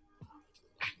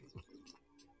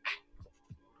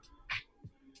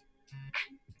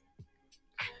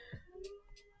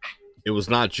 it was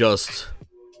not just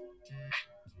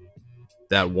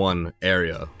that one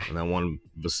area and that one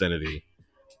vicinity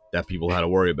that people had to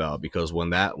worry about, because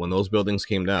when those buildings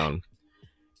came down,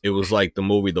 it was like the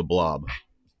movie The Blob.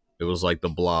 It was like the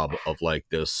blob of like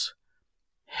this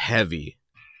heavy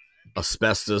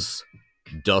asbestos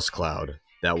dust cloud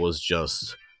that was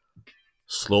just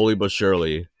slowly but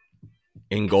surely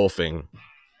engulfing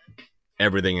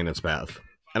everything in its path.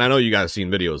 And I know you guys seen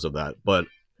videos of that, but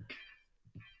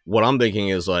what I'm thinking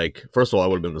is, like, first of all, I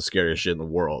would have been the scariest shit in the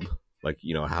world. Like,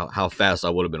 you know, how fast I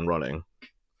would have been running,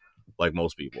 like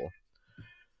most people.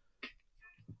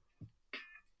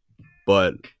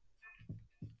 But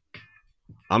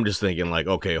I'm just thinking, like,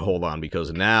 okay, hold on,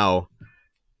 because now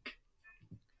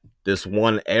this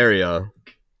one area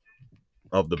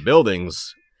of the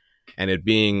buildings, and it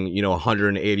being, you know,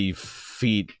 180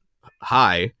 feet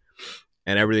high,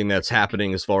 and everything that's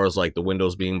happening as far as like the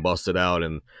windows being busted out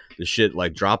and the shit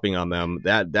like dropping on them,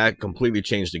 that completely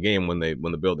changed the game when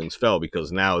the buildings fell,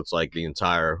 because now it's like the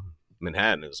entire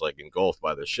Manhattan is like engulfed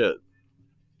by this shit.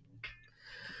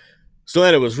 So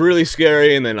then it was really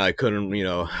scary, and then I couldn't, you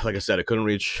know, like I said, I couldn't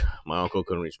reach my uncle,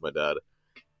 couldn't reach my dad.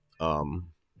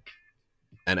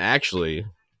 And actually,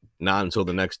 not until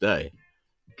the next day.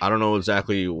 I don't know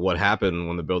exactly what happened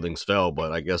when the buildings fell,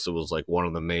 but I guess it was like one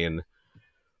of the main,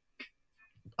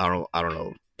 I don't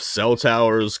know, cell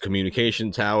towers,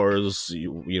 communication towers.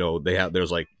 You know,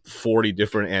 there's like 40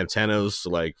 different antennas,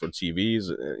 like for TVs,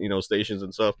 you know, stations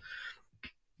and stuff.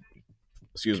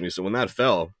 Excuse me. So when that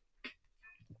fell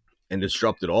and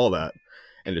disrupted all that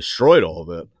and destroyed all of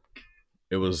it,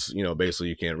 it was, you know, basically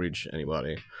you can't reach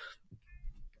anybody.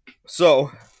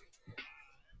 So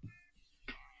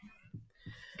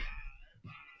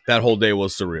that whole day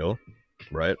was surreal,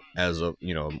 right? As of,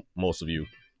 you know, most of you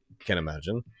can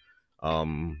imagine.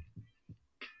 And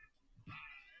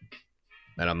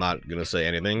I'm not gonna say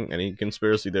any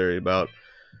conspiracy theory about,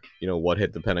 you know, what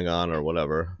hit the Pentagon or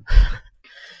whatever.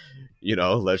 You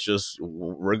know, let's just,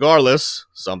 regardless,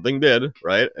 something did,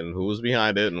 right? And who was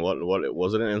behind it, and what it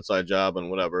wasn't an inside job, and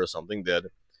whatever, something did.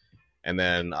 And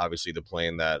then obviously the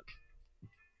plane that,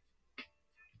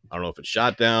 I don't know if it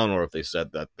shot down or if they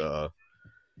said that the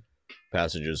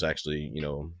passengers actually, you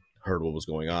know, heard what was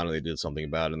going on and they did something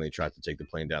about it and they tried to take the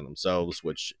plane down themselves,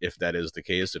 which if that is the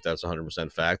case, if that's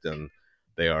 100% fact, then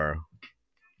they are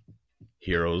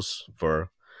heroes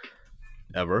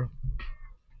forever.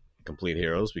 Complete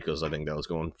heroes, because I think that was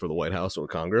going for the White House or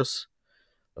Congress.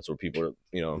 That's where people,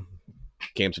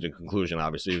 came to the conclusion,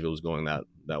 obviously, if it was going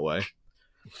that way.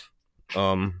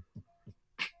 So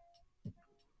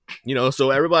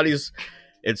everybody's,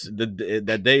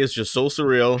 that day is just so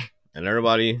surreal, and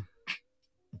everybody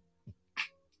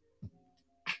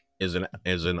is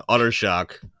in utter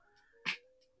shock.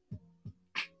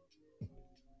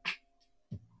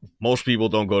 Most people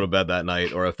don't go to bed that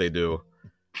night, or if they do,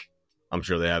 I'm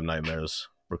sure they have nightmares,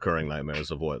 recurring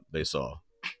nightmares of what they saw.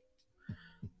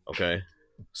 Okay,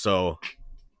 so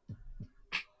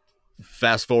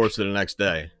fast forward to the next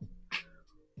day.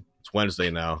 It's Wednesday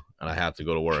now, and I have to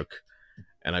go to work.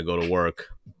 And I go to work,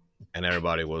 and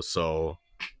everybody was so,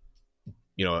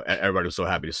 everybody was so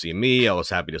happy to see me. I was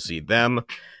happy to see them.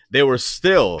 They were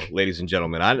still, ladies and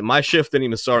gentlemen, my shift didn't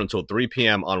even start until 3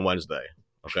 p.m. on Wednesday,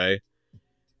 okay?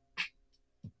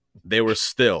 They were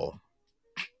still,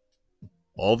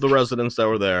 all of the residents that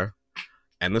were there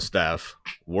and the staff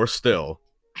were still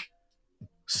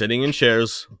sitting in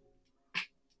chairs,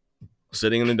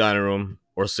 sitting in the dining room,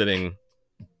 or sitting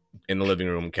in the living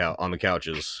room on the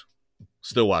couches,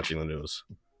 still watching the news.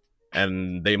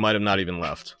 And they might have not even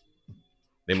left.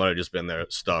 They might have just been there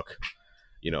stuck.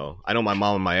 I know my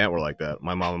mom and my aunt were like that.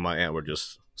 My mom and my aunt were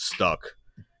just stuck,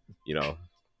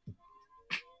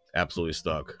 absolutely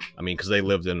stuck. I mean, because they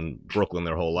lived in Brooklyn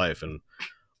their whole life and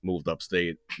moved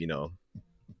upstate,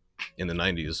 in the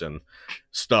 90s, and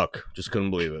stuck. Just couldn't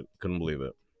believe it.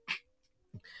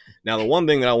 Now, the one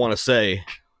thing that I want to say,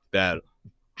 that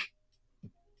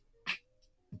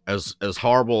as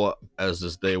horrible as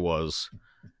this day was,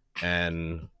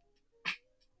 and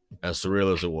as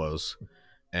surreal as it was,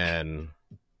 and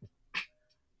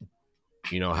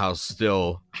how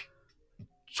still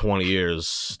 20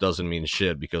 years doesn't mean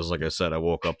shit, because like I said, I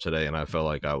woke up today and I felt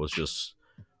like I was just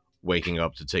waking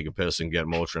up to take a piss and get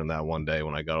Motrin that one day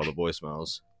when I got all the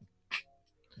voicemails.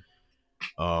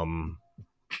 And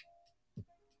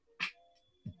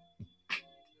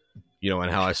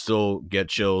how I still get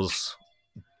chills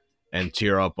and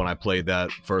tear up when I played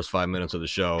that first 5 minutes of the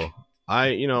show.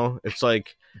 It's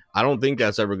like, I don't think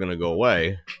that's ever going to go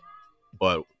away.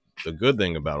 But the good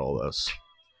thing about all this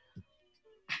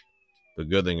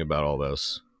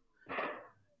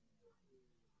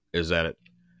is that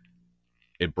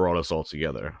it brought us all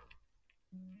together.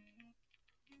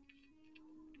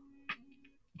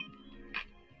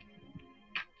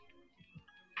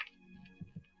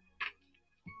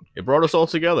 It brought us all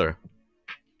together.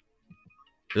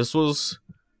 This was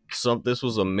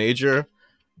a major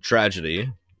tragedy,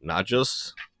 not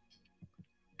just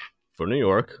for New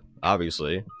York,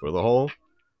 obviously, for the whole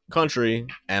country.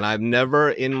 And I've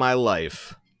never in my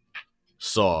life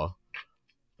saw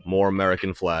more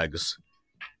American flags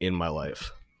in my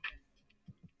life.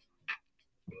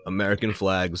 American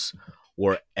flags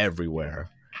were everywhere.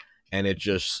 And it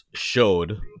just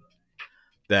showed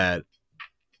that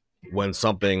when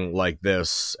something like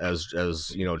this, as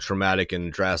traumatic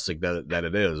and drastic that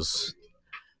it is,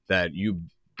 that you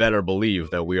better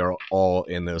believe that we are all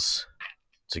in this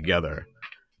together.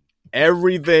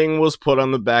 Everything was put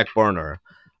on the back burner.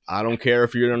 I don't care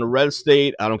if you're in a red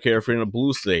state. I don't care if you're in a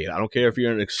blue state. I don't care if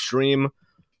you're an extreme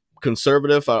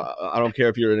conservative. I don't care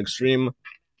if you're an extreme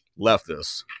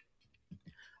leftist.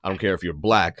 I don't care if you're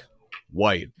black,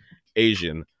 white,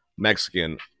 Asian,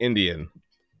 Mexican, Indian.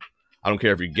 I don't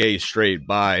care if you're gay, straight,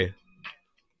 bi,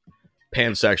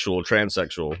 pansexual,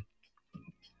 transsexual.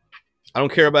 I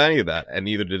don't care about any of that, and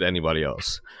neither did anybody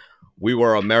else. We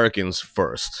were Americans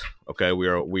first, okay? We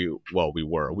are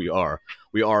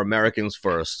Americans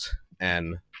first,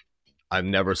 and I've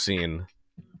never seen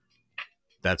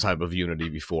that type of unity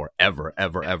before, ever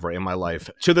in my life,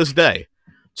 to this day.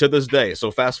 So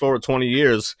fast forward 20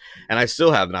 years, and I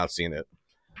still have not seen it.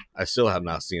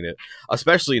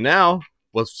 Especially now,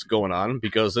 what's going on,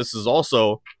 because this is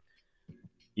also,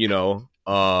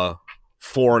 a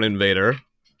foreign invader,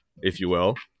 if you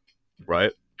will,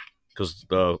 right? Because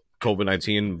the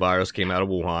COVID-19 virus came out of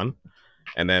Wuhan,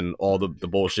 and then all the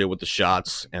bullshit with the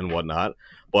shots and whatnot.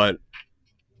 But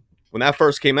when that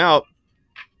first came out,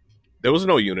 there was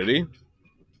no unity,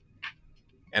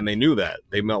 and they knew that.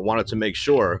 They wanted to make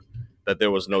sure that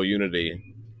there was no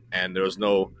unity, and there was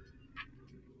no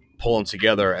pulling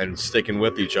together and sticking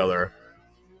with each other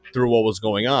through what was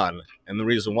going on. And the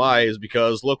reason why is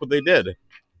because look what they did.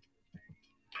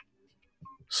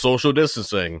 Social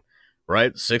distancing,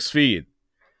 right? 6 feet.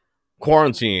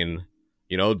 Quarantine,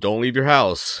 don't leave your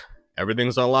house.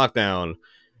 Everything's on lockdown.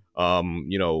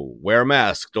 You know, wear a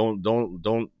mask. Don't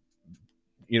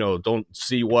you know, don't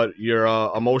see what your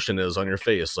emotion is on your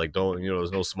face. Like, don't, you know,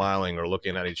 there's no smiling or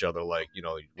looking at each other. Like, you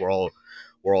know, we're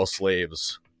all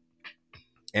slaves,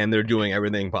 and they're doing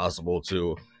everything possible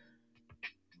to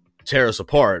tear us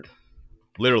apart,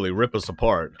 literally rip us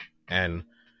apart, and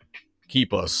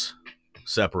keep us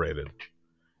separated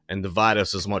and divide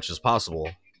us as much as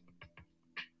possible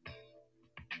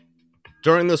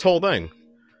during this whole thing.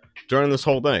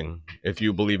 If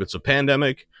you believe it's a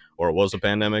pandemic, or it was a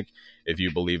pandemic, if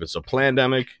you believe it's a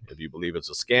plandemic, if you believe it's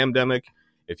a scamdemic,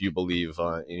 if you believe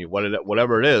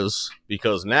whatever it is,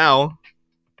 because now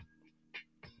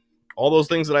all those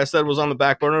things that I said was on the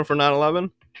back burner for 9/11,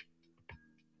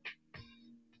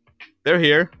 they're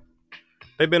here.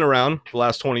 They've been around the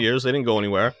last 20 years. They didn't go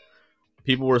anywhere.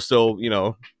 People were still, you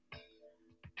know,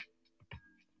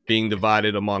 being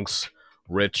divided amongst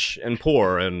rich and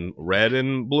poor, and red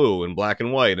and blue, and black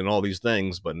and white, and all these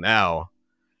things. But now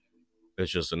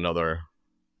it's just another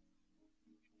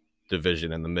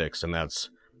division in the mix, and that's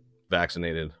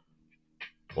vaccinated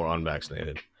or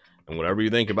unvaccinated. And whatever you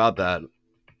think about that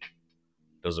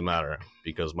doesn't matter,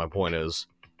 because my point is,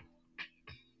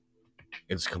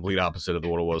 it's the complete opposite of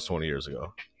what it was 20 years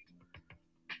ago.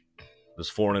 This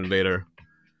foreign invader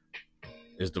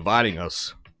is dividing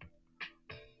us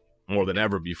more than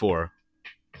ever before,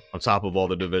 on top of all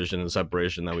the division and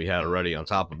separation that we had already, on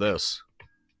top of this.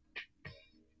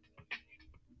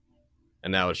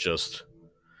 And now it's just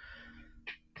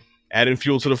adding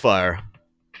fuel to the fire.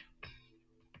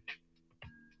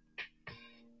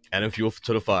 Adding fuel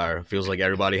to the fire. It feels like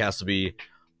everybody has to be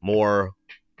more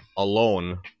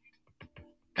alone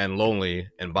and lonely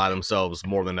and by themselves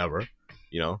more than ever,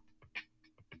 you know?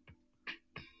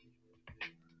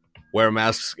 Wear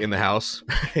masks in the house.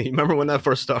 You remember when that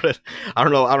first started? I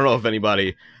don't know if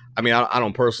anybody, I mean, I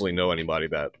don't personally know anybody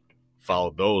that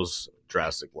followed those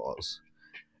drastic laws.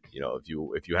 You know,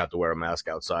 if you have to wear a mask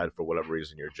outside for whatever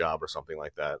reason, your job or something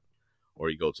like that, or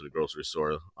you go to the grocery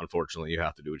store, unfortunately, you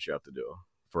have to do what you have to do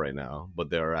for right now. But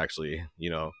there are actually, you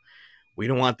know, we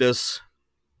don't want this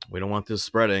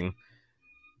spreading,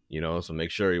 you know, so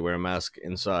make sure you wear a mask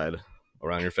inside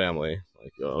around your family.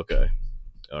 Like, oh, okay,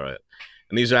 all right.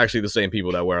 And these are actually the same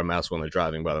people that wear a mask when they're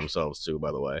driving by themselves too,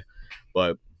 by the way.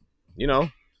 But, you know,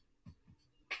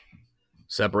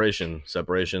 separation.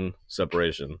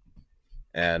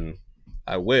 And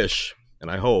I wish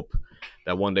and I hope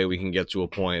that one day we can get to a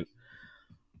point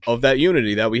of that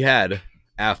unity that we had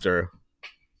after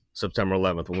September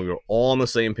 11th, when we were all on the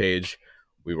same page.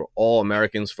 We were all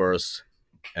Americans first,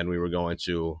 and we were going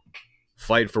to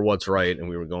fight for what's right, and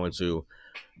we were going to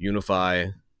unify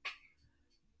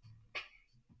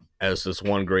as this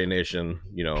one great nation,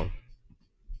 you know,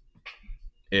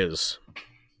 is.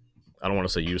 I don't want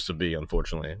to say used to be,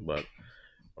 unfortunately, but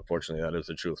unfortunately that is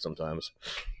the truth sometimes.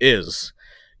 Is,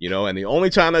 you know, and the only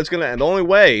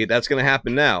way that's gonna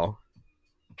happen now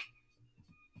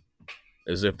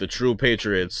is if the true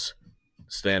patriots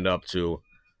stand up to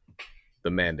the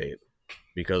mandate.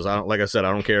 Because like I said,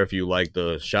 I don't care if you like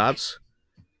the shots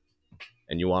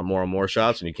and you want more and more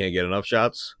shots and you can't get enough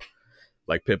shots.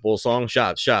 Like Pitbull's song,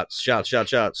 shots.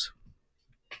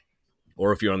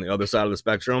 Or if you're on the other side of the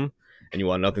spectrum and you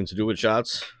want nothing to do with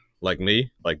shots, like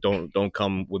me, like don't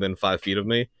come within 5 feet of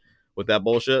me with that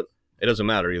bullshit. It doesn't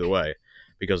matter either way,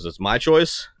 because it's my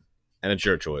choice and it's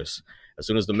your choice. As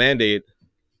soon as the mandate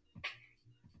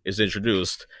is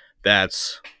introduced,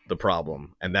 that's the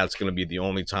problem, and that's going to be the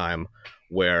only time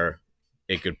where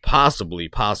it could possibly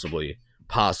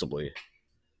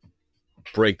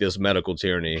break this medical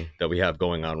tyranny that we have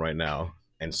going on right now,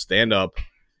 and stand up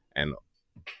and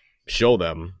show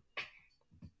them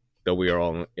that we are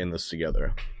all in this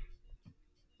together.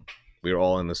 We are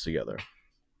all in this together.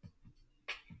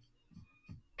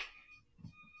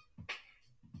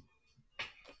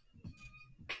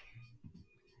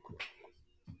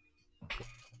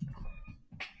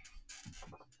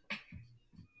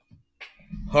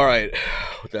 All right.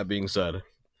 With that being said,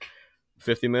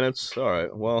 50 minutes. All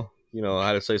right. Well, you know, I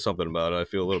had to say something about it. I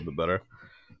feel a little bit better.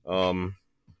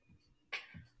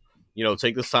 You know,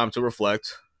 take this time to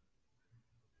reflect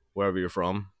wherever you're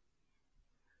from,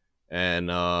 and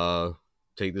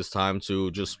take this time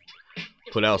to just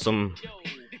put out some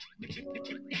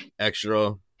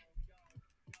extra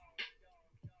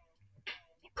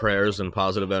prayers and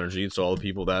positive energy to all the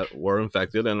people that were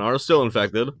infected and are still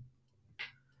infected.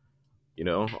 You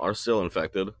know, are still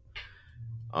infected,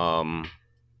 and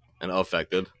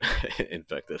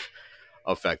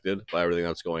affected by everything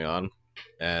that's going on.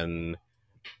 And,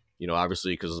 you know,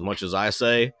 obviously, because as much as I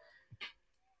say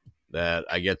that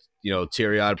I get, you know,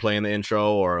 teary-eyed playing the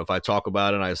intro, or if I talk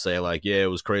about it and I say like, yeah, it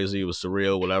was crazy, it was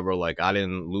surreal, whatever, like I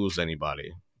didn't lose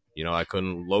anybody. You know, I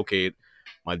couldn't locate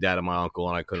my dad and my uncle,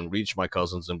 and I couldn't reach my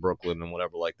cousins in Brooklyn and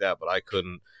whatever like that, but I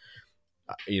couldn't,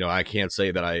 you know, I can't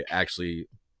say that I actually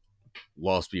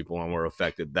lost people and were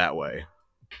affected that way.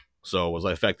 So was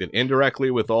I affected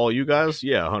indirectly with all you guys?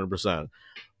 Yeah, 100%.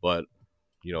 But,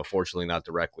 you know, fortunately not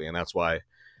directly, and that's why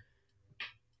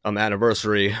on the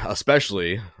anniversary,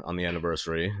 especially on the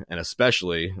anniversary, and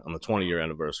especially on the 20-year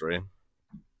anniversary,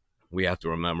 we have to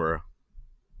remember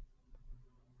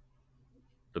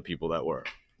the people that were.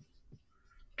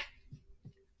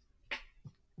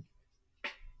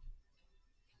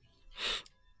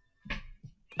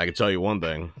 I can tell you one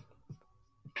thing.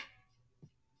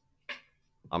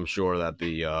 I'm sure that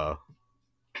the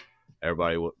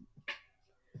everybody who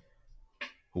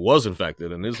was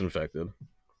infected and is affected.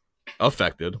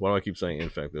 Why do I keep saying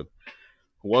infected?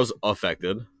 Who was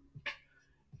affected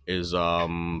is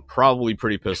probably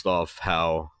pretty pissed off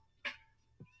how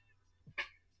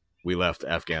we left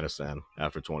Afghanistan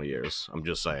after 20 years. I'm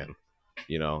just saying.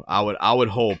 You know, I would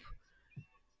hope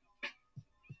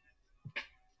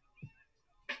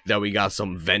that we got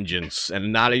some vengeance,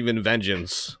 and not even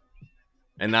vengeance,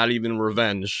 and not even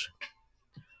revenge,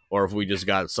 or if we just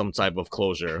got some type of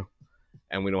closure,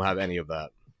 and we don't have any of that.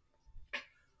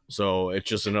 So it's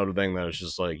just another thing that it's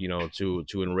just like, you know, to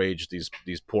enrage these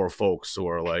poor folks who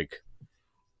are like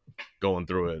going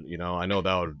through it. You know, I know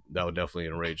that would definitely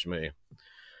enrage me.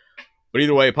 But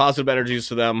either way, positive energies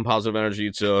to them, positive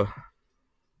energy to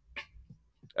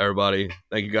everybody.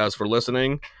 Thank you guys for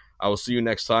listening. I will see you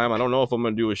next time. I don't know if I'm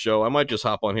going to do a show. I might just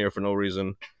hop on here for no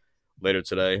reason later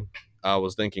today. I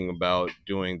was thinking about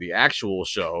doing the actual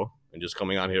show and just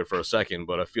coming on here for a second,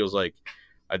 but it feels like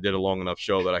I did a long enough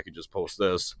show that I could just post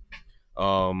this.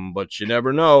 But you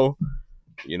never know.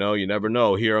 You know, you never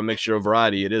know. Here on Mixture of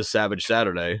Variety, it is Savage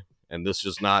Saturday, and this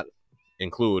does not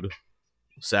include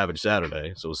Savage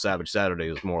Saturday. So Savage Saturday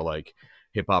is more like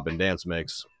hip-hop and dance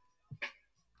mix.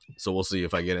 So we'll see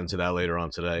if I get into that later on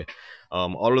today.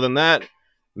 Other than that,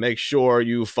 make sure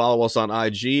you follow us on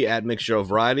IG at Mixture of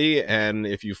Variety. And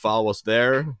if you follow us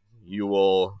there, you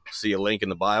will see a link in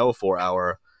the bio for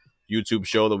our YouTube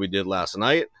show that we did last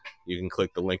night. You can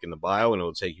click the link in the bio and it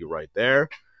will take you right there.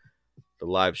 The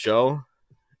live show.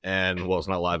 And, well, it's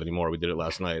not live anymore. We did it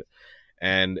last night.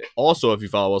 And also, if you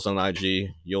follow us on IG,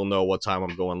 you'll know what time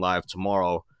I'm going live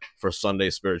tomorrow for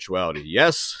Sunday Spirituality.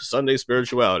 Yes, Sunday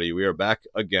Spirituality. We are back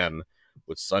again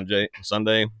with Sunday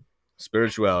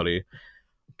Spirituality.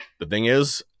 The thing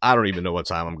is, I don't even know what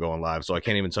time I'm going live, so I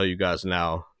can't even tell you guys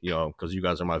now, you know, because you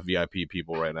guys are my VIP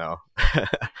people right now.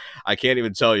 I can't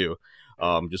even tell you.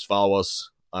 Just follow us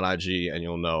on IG and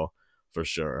you'll know for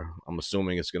sure. I'm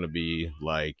assuming it's going to be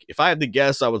like, if I had to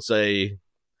guess, I would say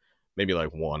maybe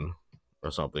like 1 or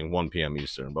something, 1 p.m.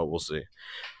 Eastern, but we'll see.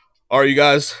 All right, you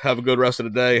guys, have a good rest of the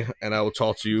day, and I will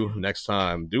talk to you next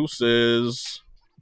time. Deuces.